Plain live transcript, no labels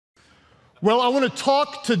Well, I want to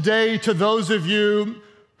talk today to those of you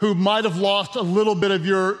who might have lost a little bit of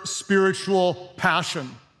your spiritual passion.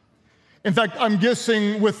 In fact, I'm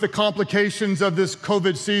guessing with the complications of this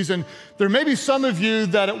COVID season, there may be some of you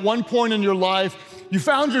that at one point in your life, you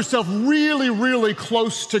found yourself really, really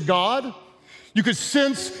close to God. You could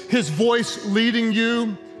sense His voice leading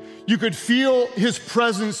you. You could feel His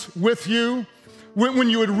presence with you. When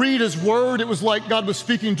you would read His word, it was like God was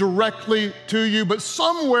speaking directly to you, but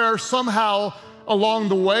somewhere, somehow along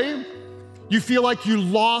the way, you feel like you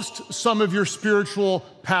lost some of your spiritual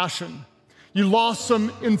passion. You lost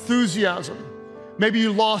some enthusiasm. Maybe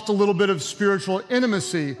you lost a little bit of spiritual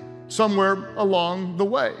intimacy somewhere along the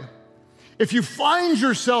way. If you find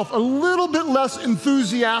yourself a little bit less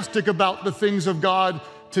enthusiastic about the things of God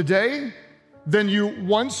today than you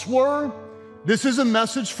once were, this is a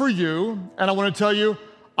message for you, and I want to tell you,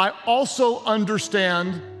 I also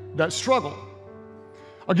understand that struggle.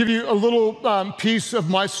 I'll give you a little piece of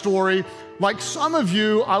my story. Like some of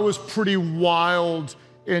you, I was pretty wild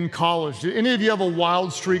in college. Did any of you have a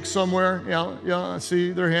wild streak somewhere? Yeah, I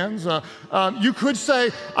see their hands. You could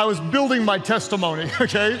say I was building my testimony,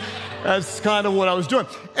 okay? That's kind of what I was doing.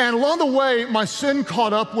 And along the way, my sin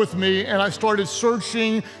caught up with me, and I started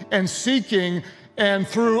searching and seeking. And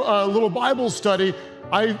through a little Bible study,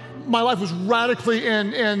 my life was radically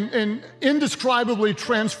and indescribably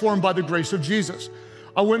transformed by the grace of Jesus.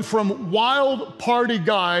 I went from wild party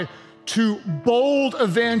guy to bold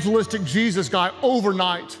evangelistic Jesus guy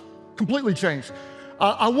overnight, completely changed.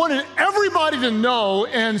 I wanted everybody to know,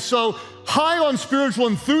 and so high on spiritual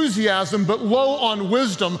enthusiasm, but low on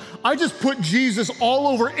wisdom, I just put Jesus all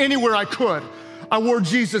over anywhere I could. I wore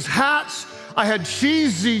Jesus hats. I had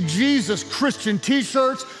cheesy Jesus Christian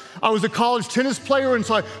t-shirts. I was a college tennis player, and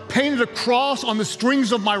so I painted a cross on the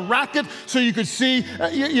strings of my racket so you could see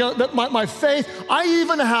that my faith. I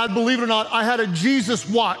even had, believe it or not, I had a Jesus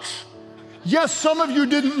watch. Yes, some of you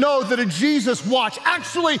didn't know that a Jesus watch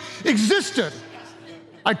actually existed.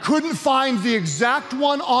 I couldn't find the exact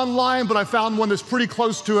one online, but I found one that's pretty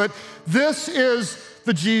close to it. This is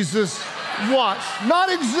the Jesus watch.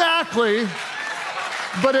 Not exactly,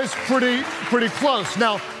 but it's pretty close.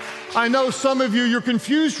 Now, I know some of you, you're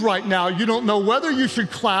confused right now. You don't know whether you should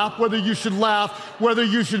clap, whether you should laugh, whether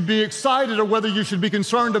you should be excited, or whether you should be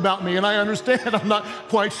concerned about me. And I understand, I'm not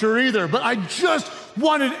quite sure either. But I just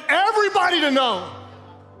wanted everybody to know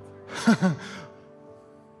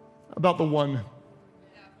about the one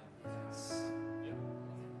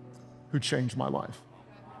who changed my life.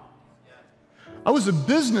 I was a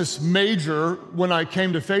business major when I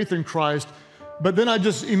came to faith in Christ, but then I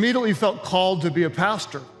just immediately felt called to be a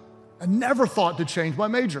pastor. I never thought to change my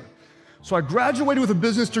major. So I graduated with a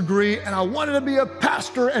business degree, and I wanted to be a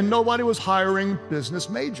pastor, and nobody was hiring business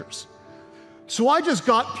majors. So I just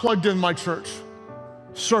got plugged in my church,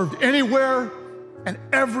 served anywhere and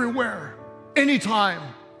everywhere. Anytime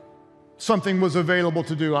something was available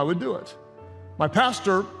to do, I would do it. My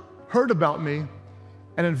pastor heard about me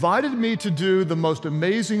and invited me to do the most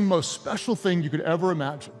amazing, most special thing you could ever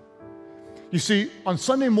imagine. You see, on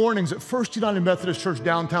Sunday mornings at First United Methodist Church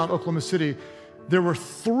downtown Oklahoma City, there were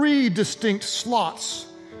 3 distinct slots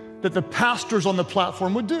that the pastors on the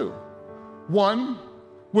platform would do. One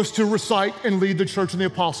was to recite and lead the church in the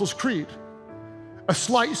Apostles' Creed. A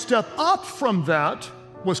slight step up from that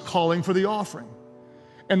was calling for the offering.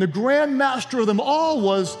 And the grand master of them all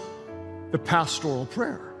was the pastoral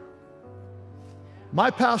prayer.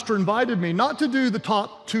 My pastor invited me not to do the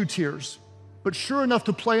top 2 tiers, but sure enough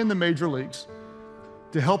to play in the major leagues,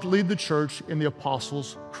 to help lead the church in the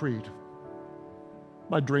Apostles' Creed.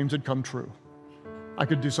 My dreams had come true. I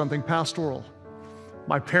could do something pastoral.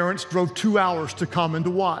 My parents drove 2 hours to come and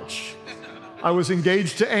to watch. I was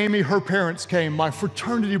engaged to Amy, her parents came, my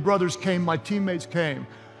fraternity brothers came, my teammates came.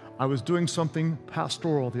 I was doing something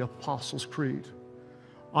pastoral, the Apostles' Creed.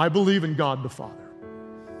 I believe in God the Father,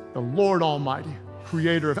 the Lord Almighty,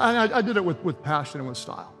 creator of, I did it with passion and with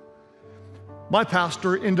style. My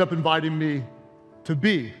pastor ended up inviting me to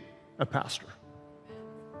be a pastor.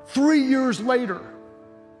 3 years later,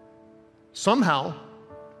 somehow,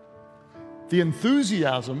 the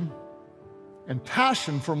enthusiasm and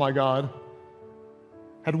passion for my God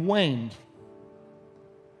had waned.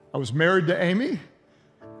 I was married to Amy,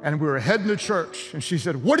 and we were heading to church, and she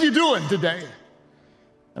said, "What are you doing today?"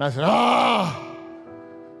 And I said,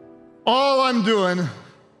 all I'm doing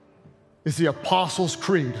is the Apostles'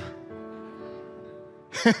 Creed.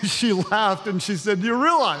 She laughed and she said, "Do you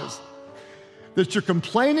realize that you're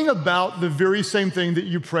complaining about the very same thing that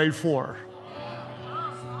you prayed for?"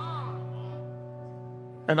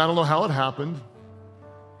 And I don't know how it happened,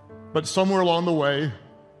 but somewhere along the way,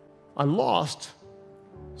 I lost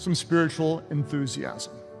some spiritual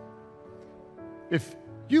enthusiasm. If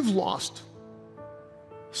you've lost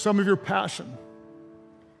some of your passion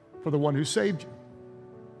for the one who saved you,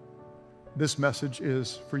 this message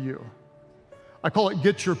is for you. I call it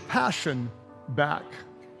Get Your Passion Back.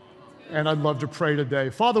 And I'd love to pray today.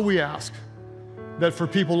 Father, we ask that for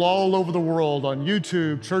people all over the world, on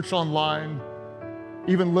YouTube, church online,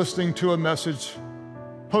 even listening to a message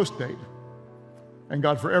post-date, and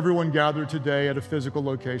God, for everyone gathered today at a physical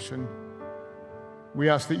location, we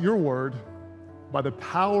ask that your word, by the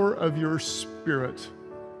power of your Spirit,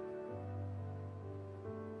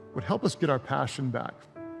 would help us get our passion back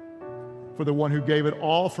for the one who gave it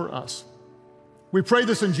all for us. We pray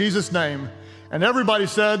this in Jesus' name. And everybody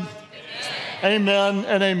said, amen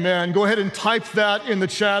and amen. Go ahead and type that in the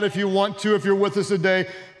chat if you want to. If you're with us today,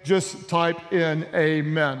 just type in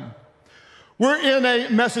amen. We're in a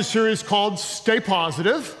message series called Stay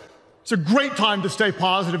Positive. It's a great time to stay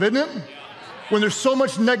positive, isn't it? When there's so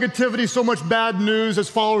much negativity, so much bad news, as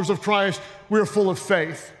followers of Christ, we're full of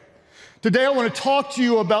faith. Today I want to talk to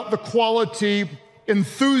you about the quality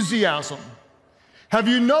enthusiasm. Have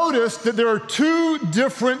you noticed that there are two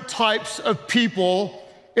different types of people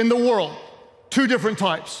in the world? Two different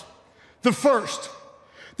types. The first,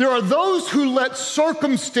 there are those who let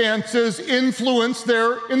circumstances influence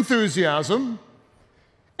their enthusiasm.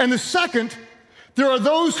 And the second, there are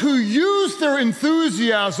those who use their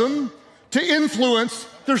enthusiasm to influence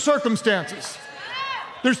their circumstances.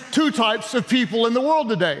 There's two types of people in the world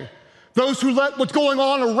today. Those who let what's going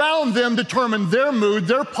on around them determine their mood,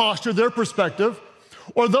 their posture, their perspective,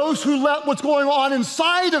 or those who let what's going on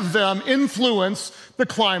inside of them influence the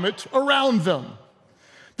climate around them.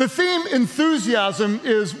 The theme enthusiasm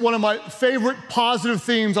is one of my favorite positive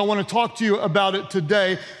themes. I want to talk to you about it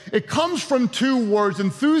today. It comes from two words.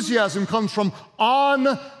 Enthusiasm comes from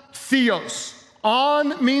on theos.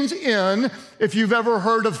 On means in. If you've ever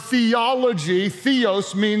heard of theology,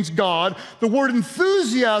 theos means God. The word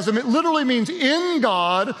enthusiasm, it literally means in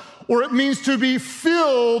God, or it means to be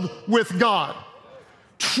filled with God.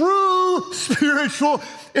 True spiritual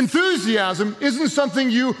enthusiasm isn't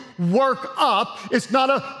something you work up. It's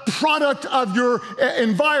not a product of your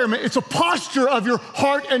environment. It's a posture of your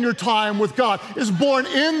heart and your time with God. It's born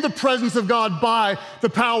in the presence of God by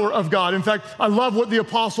the power of God. In fact, I love what the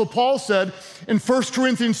Apostle Paul said in 1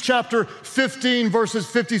 Corinthians chapter 15, verses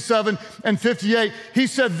 57 and 58. He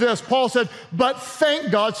said this, Paul said, but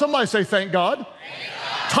thank God, somebody say thank God. Thank God.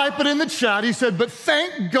 Type it in the chat. He said, but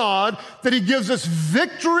thank God that he gives us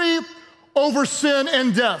victory over sin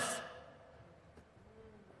and death.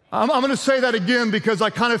 I'm going to say that again because I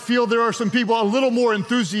kind of feel there are some people a little more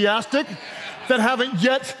enthusiastic that haven't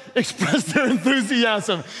yet expressed their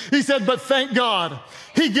enthusiasm. He said, but thank God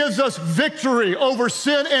he gives us victory over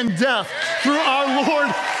sin and death through our Lord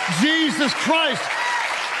Jesus Christ.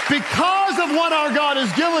 Because of what our God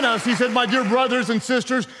has given us, he said, my dear brothers and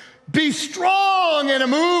sisters, be strong and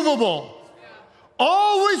immovable.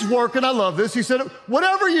 Always work, and I love this, he said,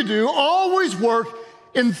 whatever you do, always work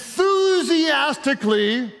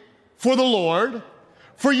enthusiastically for the Lord,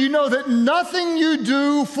 for you know that nothing you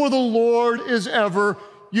do for the Lord is ever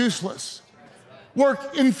useless.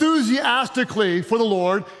 Work enthusiastically for the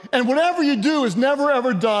Lord, and whatever you do is never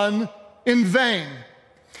ever done in vain.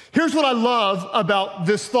 Here's what I love about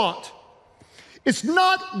this thought. It's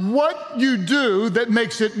not what you do that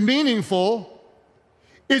makes it meaningful,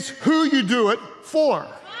 it's who you do it for.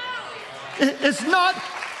 It's not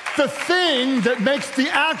the thing that makes the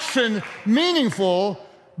action meaningful,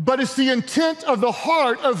 but it's the intent of the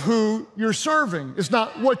heart of who you're serving. It's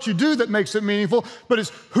not what you do that makes it meaningful, but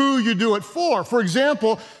it's who you do it for. For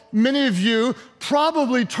example, many of you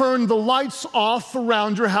probably turn the lights off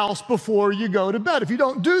around your house before you go to bed. If you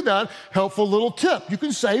don't do that, helpful little tip. You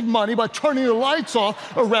can save money by turning the lights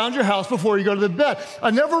off around your house before you go to bed. I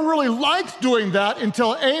never really liked doing that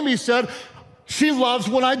until Amy said she loves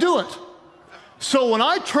when I do it. So when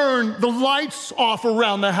I turn the lights off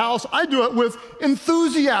around the house, I do it with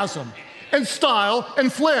enthusiasm and style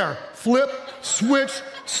and flair. Flip, switch,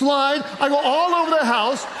 slide. I go all over the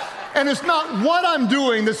house, and it's not what I'm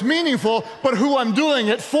doing that's meaningful, but who I'm doing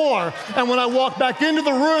it for. And when I walk back into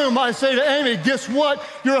the room, I say to Amy, guess what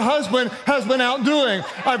your husband has been out doing?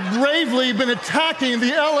 I've bravely been attacking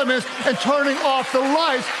the elements and turning off the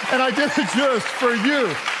lights, and I did it just for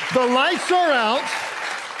you. The lights are out.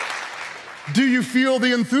 Do you feel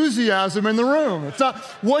the enthusiasm in the room? It's not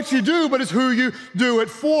what you do, but it's who you do it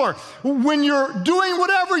for. When you're doing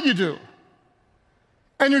whatever you do,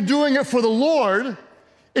 and you're doing it for the Lord,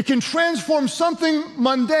 it can transform something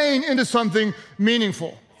mundane into something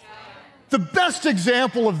meaningful. the best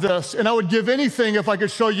example of this, and I would give anything if I could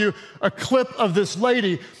show you a clip of this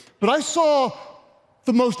lady, but I saw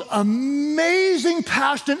the most amazing,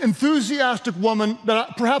 passionate, enthusiastic woman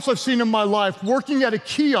that perhaps I've seen in my life working at a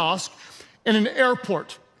kiosk in an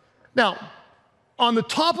airport. Now, on the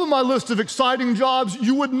top of my list of exciting jobs,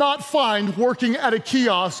 you would not find working at a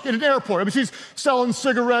kiosk in an airport. I mean, she's selling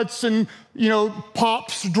cigarettes and,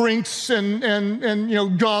 pops, drinks,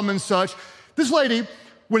 and gum and such. This lady,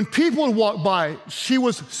 when people would walk by, she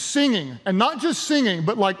was singing, and not just singing,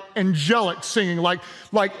 but like angelic singing, like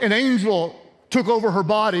an angel took over her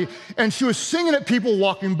body, and she was singing at people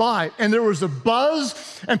walking by, and there was a buzz,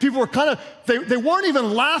 and people were they weren't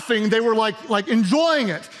even laughing, they were like enjoying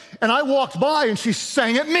it. And I walked by, and she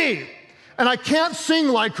sang at me. And I can't sing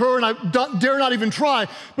like her, and I dare not even try,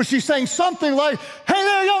 but she sang something like, "Hey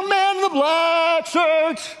there, young man in the black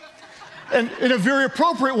shirt." And in a very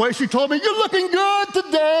appropriate way, she told me, "You're looking good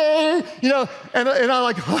today." And I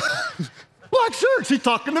like, black shirt, she's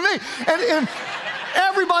talking to me. And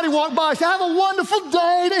everybody walked by, said, "Have a wonderful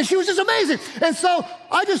day." And she was just amazing. And so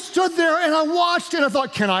I just stood there and I watched and I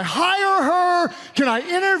thought, can I hire her? Can I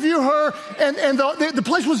interview her? And the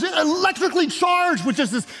place was electrically charged, which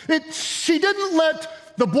is she didn't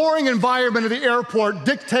let the boring environment of the airport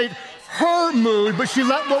dictate her mood, but she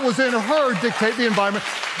let what was in her dictate the environment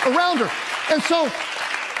around her. And so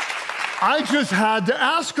I just had to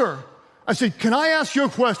ask her. I said, "Can I ask you a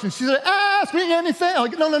question?" She said, "Ask me anything." I'm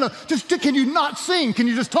like, no. Just can you not sing? Can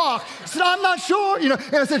you just talk? I said, "I'm not sure." And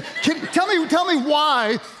I said, tell me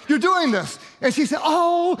why you're doing this. And she said,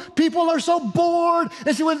 "Oh, people are so bored."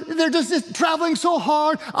 And she went, "They're just traveling so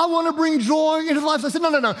hard. I want to bring joy into life." So I said,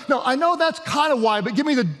 no. I know that's kind of why, but give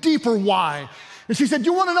me the deeper why. And she said,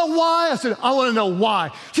 "You want to know why?" I said, "I want to know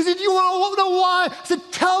why." She said, "You want to know why?" I said,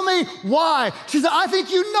 "Tell me why." She said, "I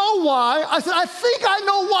think you know why." I said, "I think I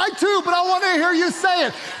know why too, but I want to hear you say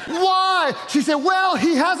it." "Why?" She said, "Well,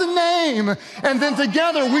 he has a name." And then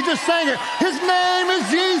together we just sang it. "His name is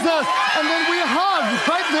Jesus." And then we hugged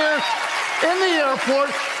right there in the airport,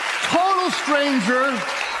 total stranger.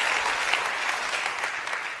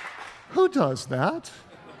 Who does that?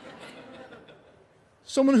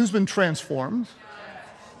 Someone who's been transformed,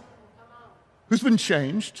 who's been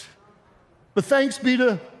changed. But thanks be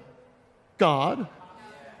to God,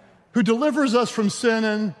 who delivers us from sin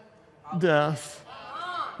and death.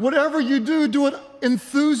 Whatever you do, do it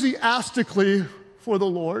enthusiastically for the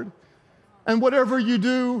Lord. And whatever you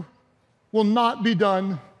do will not be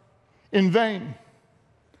done in vain.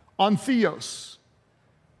 On theos,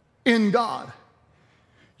 in God.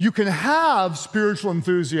 You can have spiritual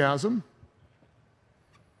enthusiasm,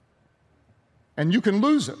 and you can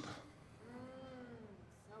lose it.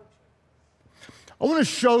 I want to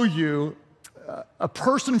show you a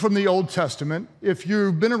person from the Old Testament. If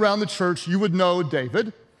you've been around the church, you would know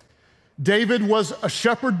David. David was a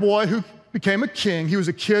shepherd boy who became a king. He was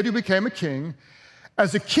a kid who became a king.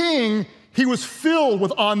 As a king, he was filled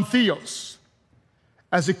with theos.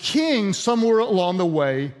 As a king, somewhere along the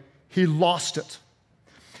way, he lost it.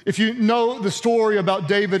 If you know the story about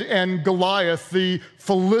David and Goliath, the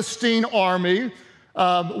Philistine army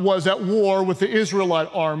was at war with the Israelite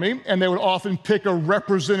army, and they would often pick a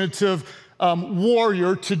representative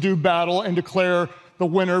warrior to do battle and declare the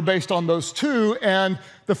winner based on those two. And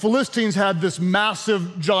the Philistines had this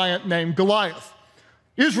massive giant named Goliath.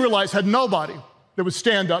 Israelites had nobody that would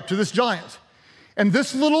stand up to this giant. And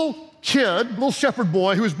this little kid, little shepherd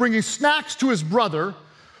boy who was bringing snacks to his brother,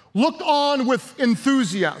 looked on with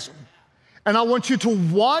enthusiasm. And I want you to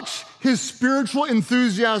watch his spiritual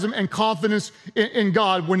enthusiasm and confidence in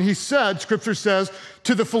God when he said, Scripture says,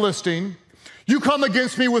 to the Philistine, "You come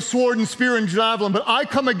against me with sword and spear and javelin, but I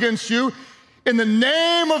come against you in the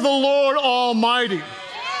name of the Lord Almighty,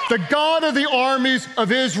 the God of the armies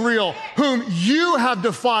of Israel, whom you have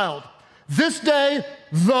defiled. This day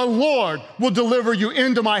the Lord will deliver you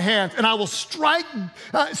into my hands, and I will strike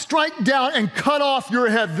down and cut off your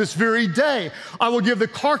head this very day. I will give the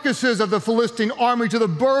carcasses of the Philistine army to the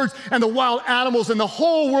birds and the wild animals, and the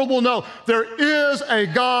whole world will know there is a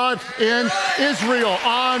God in Israel."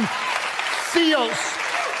 On theos.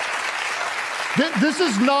 This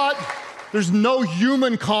is not, there's no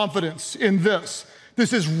human confidence in this.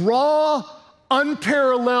 This is raw,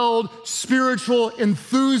 unparalleled spiritual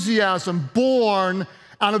enthusiasm born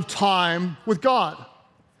out of time with God.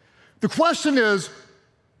 The question is,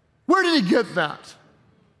 where did he get that?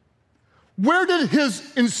 Where did his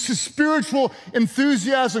spiritual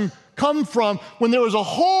enthusiasm come from when there was a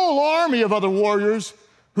whole army of other warriors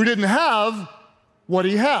who didn't have what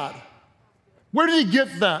he had? Where did he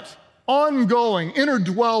get that ongoing,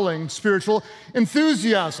 inner-dwelling spiritual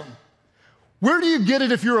enthusiasm? Where do you get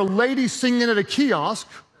it if you're a lady singing at a kiosk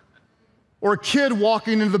or a kid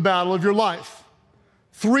walking into the battle of your life?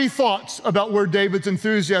 3 thoughts about where David's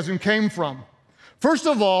enthusiasm came from. First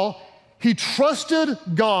of all, he trusted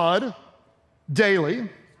God daily.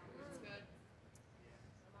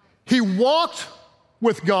 He walked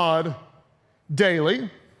with God daily.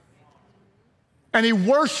 And he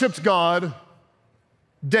worshiped God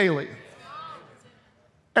daily.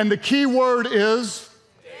 And the key word is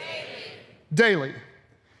daily.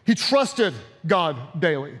 He trusted God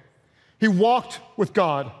daily. He walked with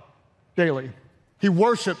God daily. He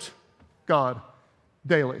worshiped God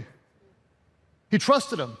daily. He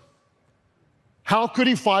trusted him. How could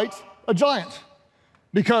he fight a giant?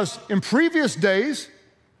 Because in previous days,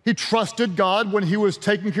 he trusted God when he was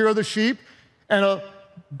taking care of the sheep and a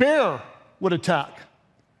bear would attack.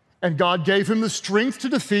 And God gave him the strength to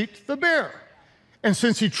defeat the bear. And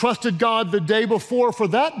since he trusted God the day before for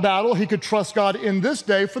that battle, he could trust God in this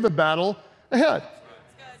day for the battle ahead.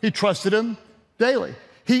 He trusted him daily.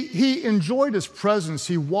 He enjoyed his presence.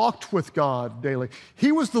 He walked with God daily.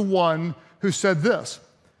 He was the one who said this,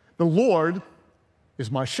 "The Lord is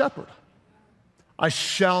my shepherd. I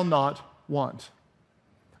shall not want.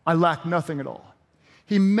 I lack nothing at all.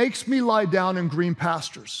 He makes me lie down in green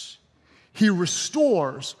pastures. He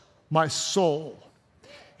restores my soul.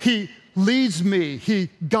 He leads me. He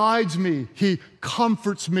guides me. He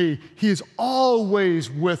comforts me. He is always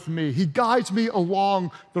with me. He guides me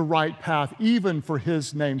along the right path, even for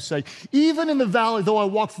his name's sake. Even in the valley, though I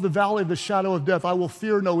walk through the valley of the shadow of death, I will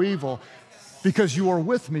fear no evil because you are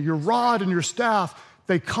with me. Your rod and your staff,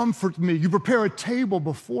 they comfort me. You prepare a table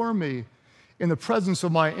before me in the presence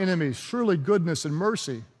of my enemies. Surely goodness and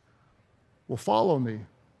mercy will follow me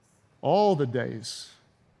all the days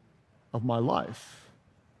of my life."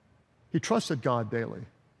 He trusted God daily.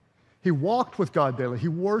 He walked with God daily. He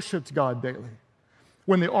worshiped God daily.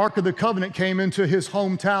 When the Ark of the Covenant came into his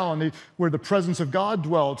hometown, where the presence of God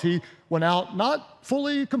dwelt, he went out not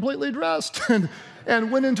fully, completely dressed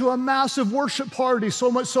and went into a massive worship party,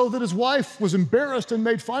 so much so that his wife was embarrassed and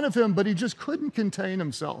made fun of him, but he just couldn't contain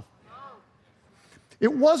himself.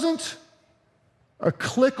 It wasn't a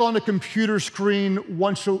click on a computer screen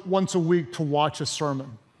once a week to watch a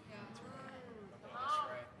sermon.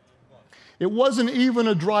 It wasn't even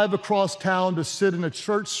a drive across town to sit in a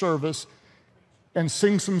church service and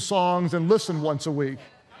sing some songs and listen once a week.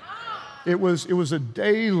 It was a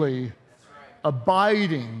daily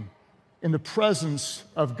abiding in the presence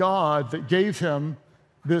of God that gave him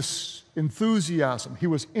this enthusiasm. He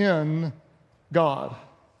was in God.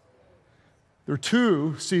 There are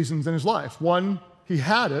 2 seasons in his life. One, he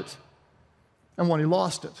had it, and one, he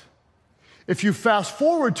lost it. If you fast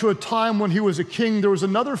forward to a time when he was a king, there was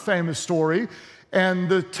another famous story, and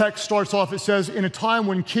the text starts off, it says, in a time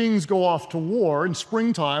when kings go off to war, in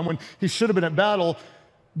springtime, when he should have been at battle,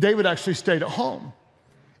 David actually stayed at home.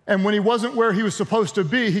 And when he wasn't where he was supposed to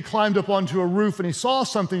be, he climbed up onto a roof and he saw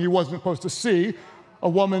something he wasn't supposed to see, a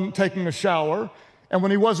woman taking a shower. And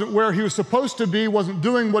when he wasn't where he was supposed to be, wasn't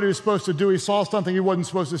doing what he was supposed to do, he saw something he wasn't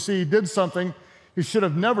supposed to see, he did something he should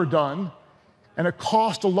have never done. And it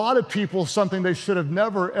cost a lot of people something they should have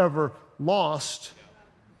never, ever lost.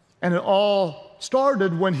 And it all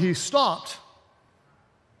started when he stopped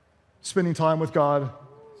spending time with God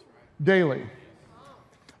daily.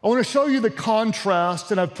 I want to show you the contrast,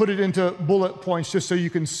 and I've put it into bullet points just so you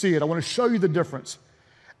can see it. I want to show you the difference.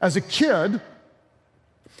 As a kid,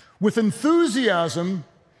 with enthusiasm,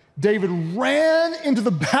 David ran into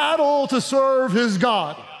the battle to serve his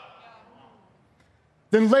God.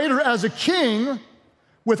 Then later, as a king,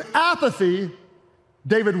 with apathy,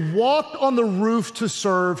 David walked on the roof to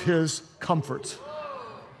serve his comfort.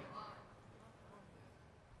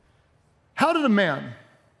 How did a man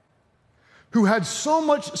who had so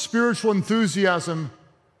much spiritual enthusiasm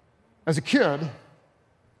as a kid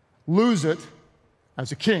lose it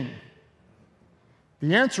as a king?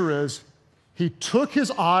 The answer is he took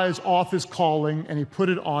his eyes off his calling and he put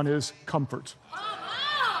it on his comfort.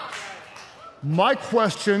 My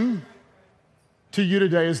question to you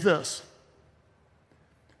today is this: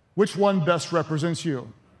 which one best represents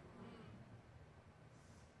you?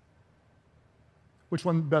 Which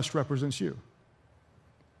one best represents you?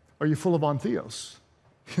 Are you full of antheos,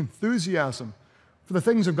 enthusiasm for the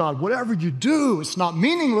things of God? Whatever you do, it's not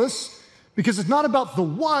meaningless because it's not about the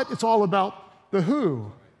what, it's all about the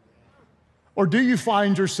who. Or do you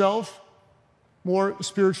find yourself more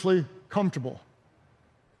spiritually comfortable,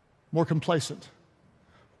 more complacent?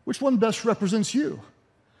 Which one best represents you?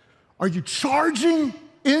 Are you charging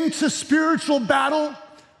into spiritual battle,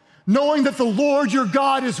 knowing that the Lord your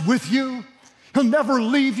God is with you? He'll never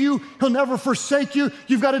leave you. He'll never forsake you.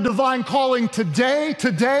 You've got a divine calling today,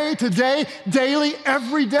 daily,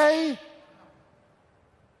 every day.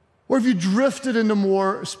 Or have you drifted into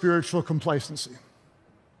more spiritual complacency?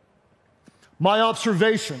 My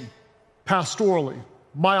observation, pastorally,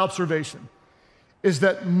 my observation is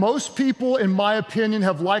that most people, in my opinion,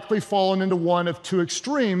 have likely fallen into one of two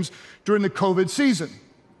extremes during the COVID season.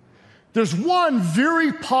 There's one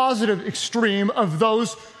very positive extreme of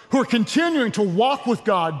those who are continuing to walk with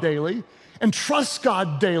God daily and trust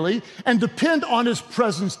God daily and depend on His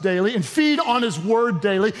presence daily and feed on His word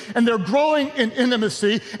daily, and they're growing in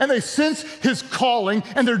intimacy and they sense His calling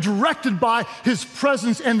and they're directed by His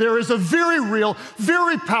presence, and there is a very real,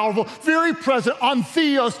 very powerful, very present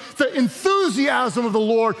theos, the enthusiasm of the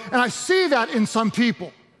Lord, and I see that in some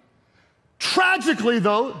people. Tragically,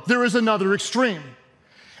 though, there is another extreme.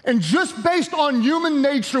 And just based on human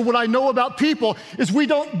nature, what I know about people is we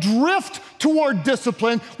don't drift toward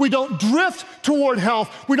discipline, we don't drift toward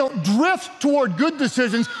health, we don't drift toward good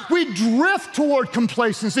decisions, we drift toward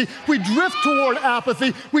complacency, we drift toward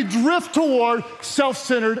apathy, we drift toward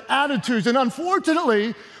self-centered attitudes. And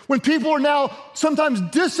unfortunately, when people are now sometimes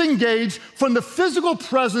disengaged from the physical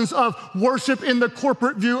presence of worship in the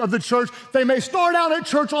corporate view of the church, they may start out at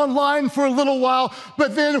church online for a little while,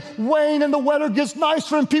 but then wane and the weather gets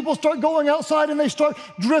nicer and people start going outside and they start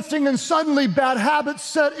drifting, and suddenly bad habits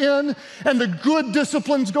set in and the good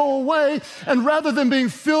disciplines go away, and rather than being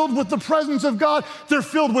filled with the presence of God, they're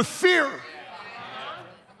filled with fear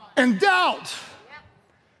and doubt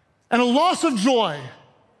and a loss of joy.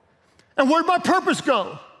 And where'd my purpose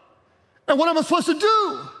go? And what am I supposed to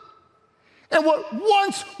do? And what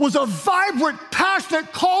once was a vibrant,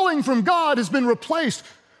 passionate calling from God has been replaced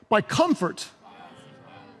by comfort.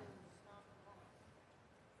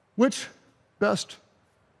 Which best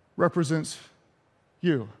represents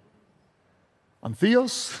you?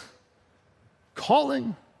 Theos,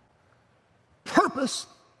 calling, purpose,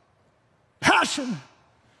 passion,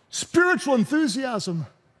 spiritual enthusiasm,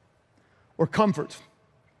 or comfort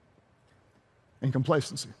and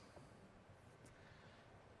complacency?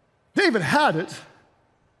 David had it,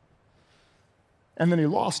 and then he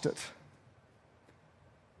lost it.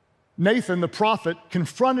 Nathan, the prophet,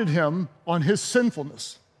 confronted him on his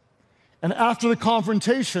sinfulness. And after the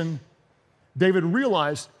confrontation, David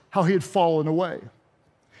realized how he had fallen away.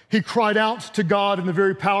 He cried out to God in the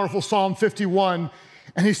very powerful Psalm 51,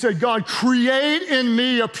 and he said, God, create in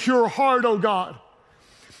me a pure heart, O God,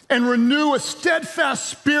 and renew a steadfast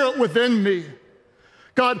spirit within me.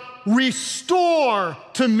 God, restore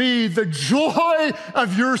to me the joy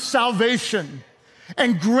of your salvation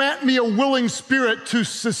and grant me a willing spirit to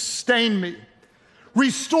sustain me.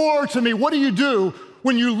 Restore to me. What do?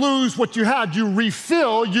 When you lose what you had? You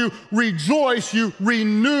refill, you rejoice, you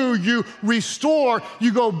renew, you restore,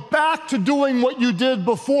 you go back to doing what you did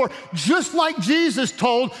before. Just like Jesus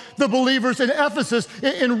told the believers in Ephesus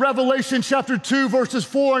in Revelation chapter 2, verses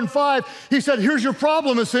 4 and 5. He said, here's your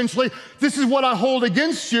problem, essentially. This is what I hold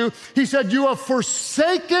against you. He said, you have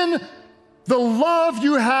forsaken the love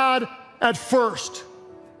you had at first.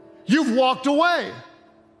 You've walked away.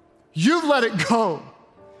 You've let it go.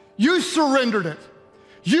 You surrendered it.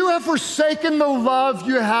 You have forsaken the love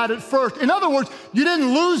you had at first. In other words, you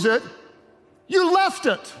didn't lose it, you left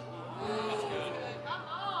it.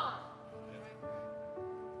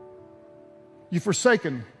 You've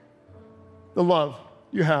forsaken the love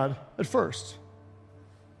you had at first.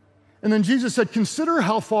 And then Jesus said, consider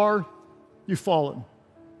how far you've fallen.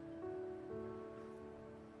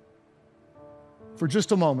 For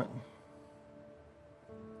just a moment,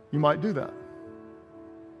 you might do that.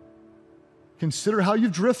 Consider how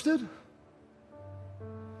you've drifted.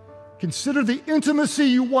 Consider the intimacy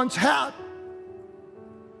you once had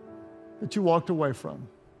that you walked away from.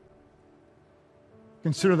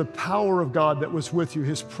 Consider the power of God that was with you,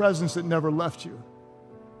 His presence that never left you.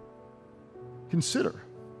 Consider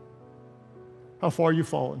how far you've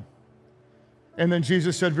fallen. And then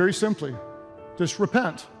Jesus said very simply, just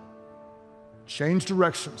repent. Change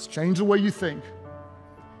directions, change the way you think,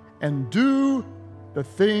 and do the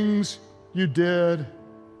things you did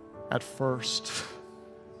at first.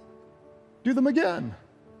 Do them again.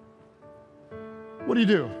 What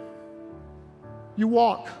do? You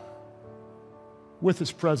walk with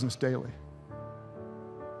His presence daily.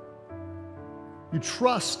 You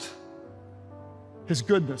trust His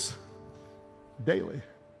goodness daily.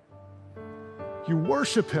 You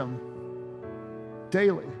worship Him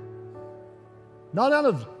daily. Not out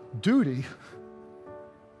of duty,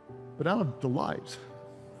 but out of delight.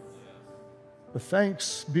 But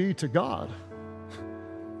thanks be to God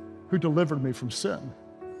who delivered me from sin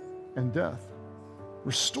and death.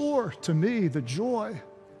 Restore to me the joy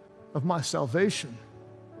of my salvation.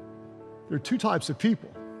 There are two types of people.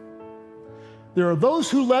 There are those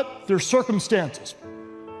who let their circumstances,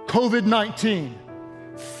 COVID-19,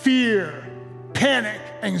 fear, panic,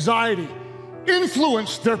 anxiety,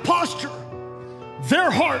 influence their posture, their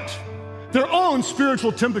heart, their own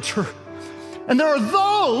spiritual temperature. And there are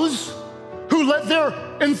those who let their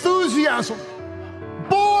enthusiasm,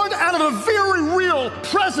 born out of a very real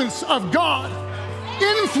presence of God,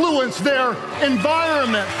 influence their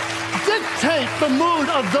environment, dictate the mood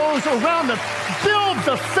of those around them, build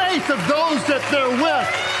the faith of those that they're with.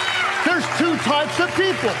 There's two types of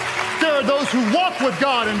people. There are those who walk with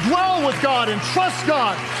God and dwell with God and trust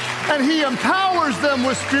God, and He empowers them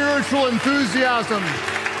with spiritual enthusiasm.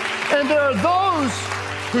 And there are those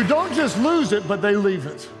who don't just lose it, but they leave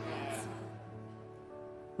it.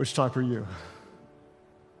 Which type are you?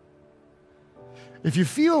 If you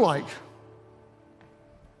feel like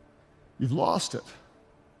you've lost it,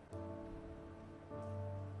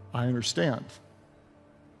 I understand.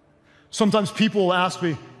 Sometimes people will ask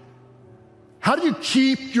me, how do you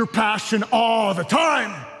keep your passion all the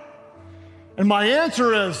time? And my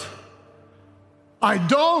answer is, I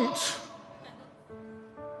don't.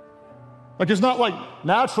 Like, it's not like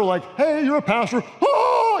natural, like, hey, you're a pastor,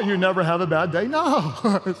 oh, you never have a bad day. No,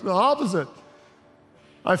 it's the opposite.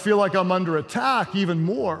 I feel like I'm under attack even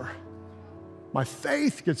more. My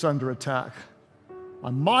faith gets under attack.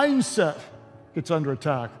 My mindset gets under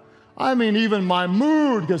attack. I mean, even my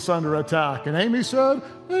mood gets under attack. And Amy said,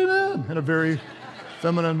 amen, in a very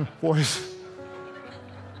feminine voice.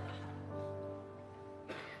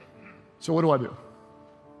 So what do?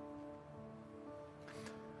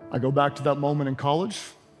 I go back to that moment in college,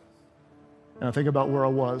 and I think about where I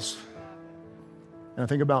was, and I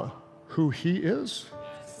think about who He is,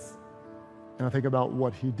 and I think about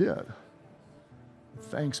what He did.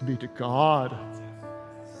 Thanks be to God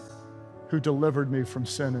who delivered me from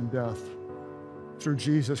sin and death through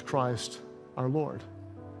Jesus Christ our Lord.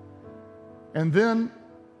 And then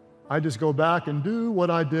I just go back and do what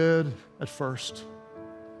I did at first.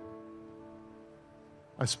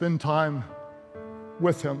 I spend time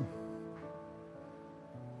with Him.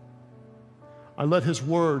 I let His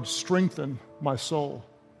word strengthen my soul,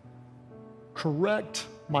 correct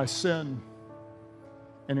my sin,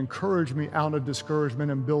 and encourage me out of discouragement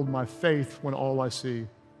and build my faith when all I see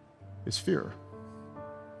is fear.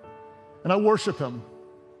 And I worship Him,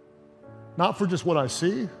 not for just what I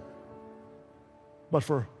see, but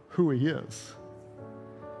for who He is.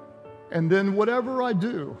 And then whatever I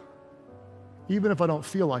do, even if I don't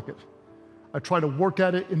feel like it, I try to work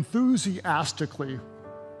at it enthusiastically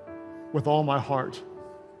with all my heart,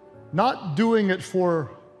 not doing it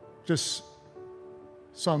for just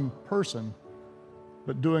some person,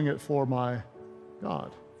 but doing it for my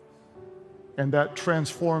God. And that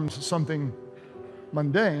transforms something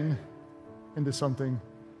mundane into something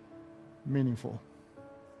meaningful.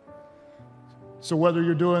 So whether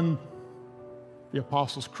you're doing the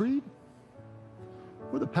Apostles' Creed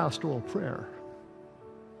or the pastoral prayer,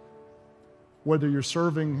 whether you're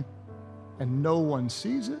serving and no one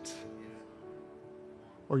sees it,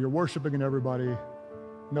 or you're worshiping and everybody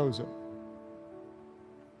knows it,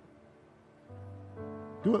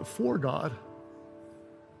 do it for God,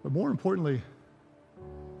 but more importantly,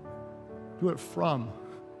 do it from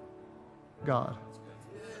God.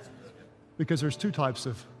 Because there's two types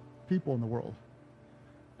of people in the world.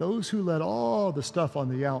 Those who let all the stuff on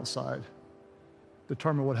the outside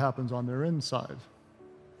determine what happens on their inside,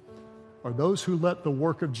 or those who let the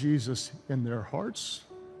work of Jesus in their hearts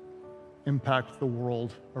impact the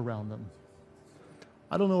world around them.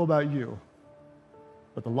 I don't know about you,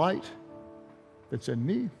 but the light that's in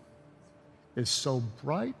me is so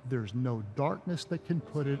bright, there's no darkness that can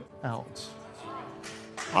put it out.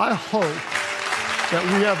 I hope that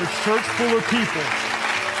we have a church full of people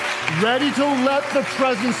ready to let the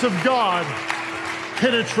presence of God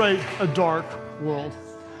penetrate a dark world.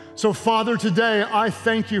 So, Father, today I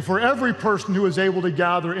thank you for every person who is able to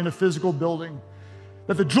gather in a physical building,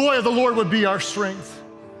 that the joy of the Lord would be our strength.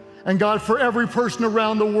 And God, for every person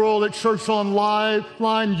around the world at Church Online,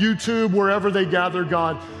 YouTube, wherever they gather,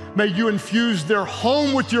 God, may you infuse their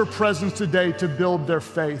home with your presence today to build their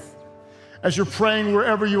faith. As you're praying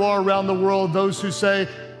wherever you are around the world, those who say,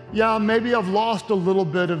 yeah, maybe I've lost a little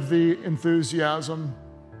bit of the enthusiasm.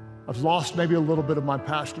 I've lost maybe a little bit of my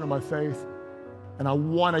passion or my faith, and I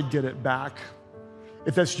want to get it back.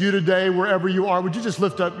 If that's you today, wherever you are, would you just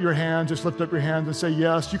lift up your hand? Just lift up your hand and say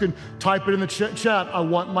yes. You can type it in the chat. I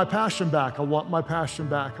want my passion back. I want my passion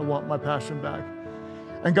back. I want my passion back.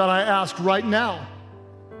 And God, I ask right now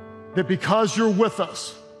that because you're with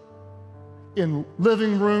us in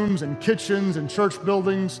living rooms and kitchens and church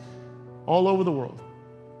buildings all over the world,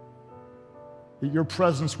 that your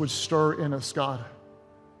presence would stir in us, God.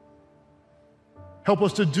 Help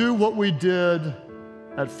us to do what we did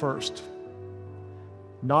at first.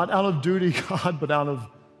 Not out of duty, God, but out of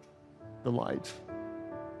delight.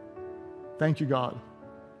 Thank you, God,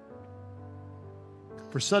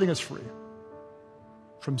 for setting us free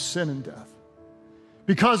from sin and death.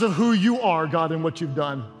 Because of who you are, God, and what you've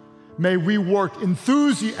done, may we work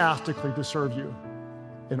enthusiastically to serve you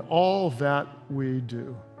in all that we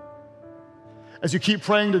do. As you keep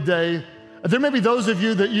praying today, there may be those of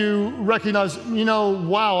you that you recognize,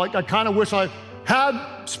 wow, I kind of wish I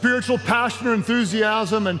had spiritual passion or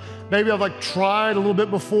enthusiasm, and maybe I've tried a little bit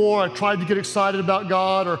before. I tried to get excited about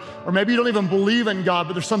God, or maybe you don't even believe in God,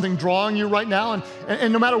 but there's something drawing you right now.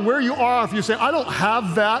 And no matter where you are, if you say, I don't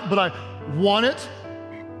have that, but I want it,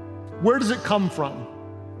 where does it come from?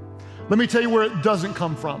 Let me tell you where it doesn't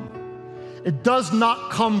come from. It does not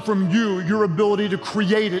come from you, your ability to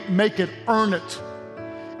create it, make it, earn it.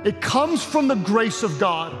 It comes from the grace of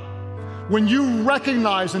God. When you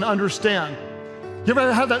recognize and understand. You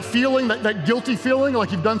ever have that feeling, that guilty feeling,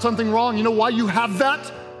 like you've done something wrong? You know why you have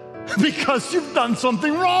that? Because you've done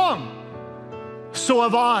something wrong. So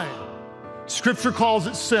have I. Scripture calls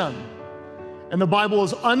it sin. And the Bible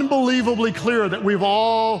is unbelievably clear that we've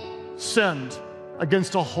all sinned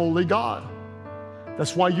against a holy God.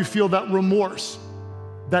 That's why you feel that remorse,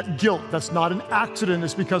 that guilt. That's not an accident.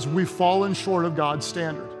 It's because we've fallen short of God's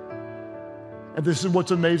standard. And this is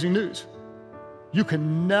what's amazing news. You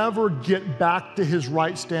can never get back to his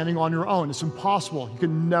right standing on your own. It's impossible. You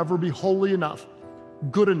can never be holy enough,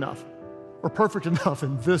 good enough, or perfect enough.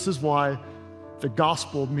 And this is why the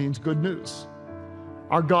gospel means good news.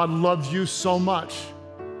 Our God loves you so much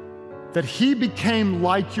that he became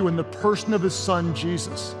like you in the person of his son,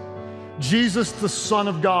 Jesus. Jesus, the Son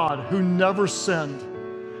of God, who never sinned,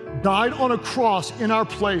 died on a cross in our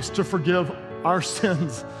place to forgive our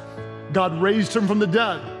sins. God raised him from the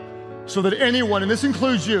dead so that anyone, and this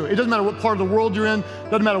includes you, it doesn't matter what part of the world you're in,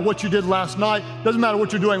 doesn't matter what you did last night, doesn't matter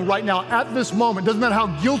what you're doing right now at this moment, doesn't matter how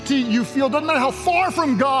guilty you feel, doesn't matter how far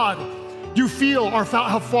from God you feel or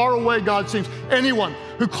how far away God seems. Anyone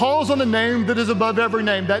who calls on the name that is above every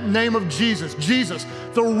name, that name of Jesus, Jesus,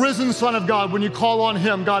 the risen Son of God, when you call on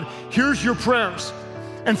him, God hears your prayers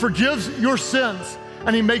and forgives your sins,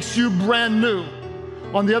 and he makes you brand new.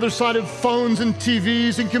 On the other side of phones and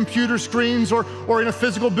TVs and computer screens or in a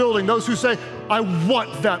physical building, those who say, I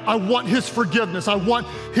want that. I want his forgiveness. I want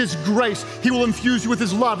his grace. He will infuse you with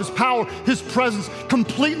his love, his power, his presence,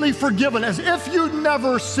 completely forgiven, as if you'd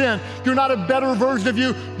never sinned. You're not a better version of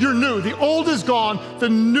you. You're new. The old is gone. The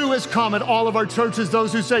new has come at all of our churches.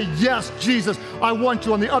 Those who say, yes, Jesus, I want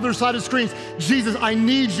you. On the other side of screens, Jesus, I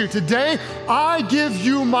need you. Today, I give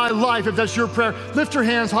you my life. If that's your prayer, lift your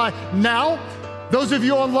hands high now. Those of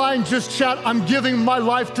you online, just chat, I'm giving my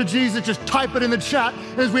life to Jesus. Just type it in the chat.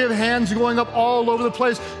 As we have hands going up all over the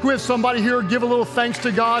place, we have somebody here, give a little thanks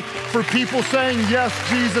to God for people saying, yes,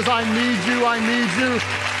 Jesus, I need you, I need you,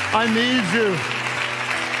 I need you.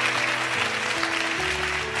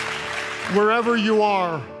 Wherever you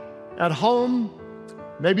are, at home,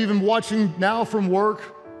 maybe even watching now from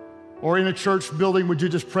work or in a church building, would you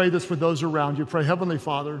just pray this for those around you? Pray, Heavenly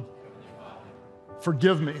Father,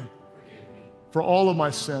 forgive me for all of my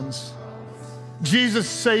sins. Jesus,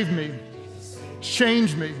 save me,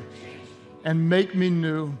 change me, and make me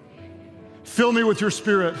new. Fill me with your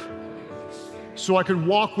Spirit so I could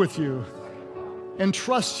walk with you and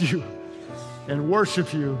trust you and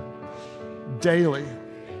worship you daily.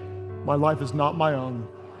 My life is not my own.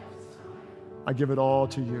 I give it all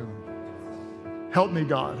to you. Help me,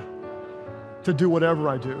 God, to do whatever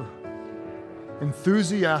I do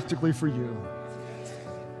enthusiastically for you,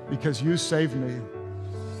 because you saved me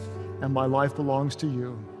and my life belongs to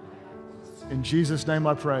you. In Jesus' name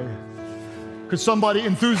I pray. Could somebody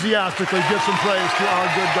enthusiastically give some praise to our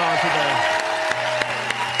good God today?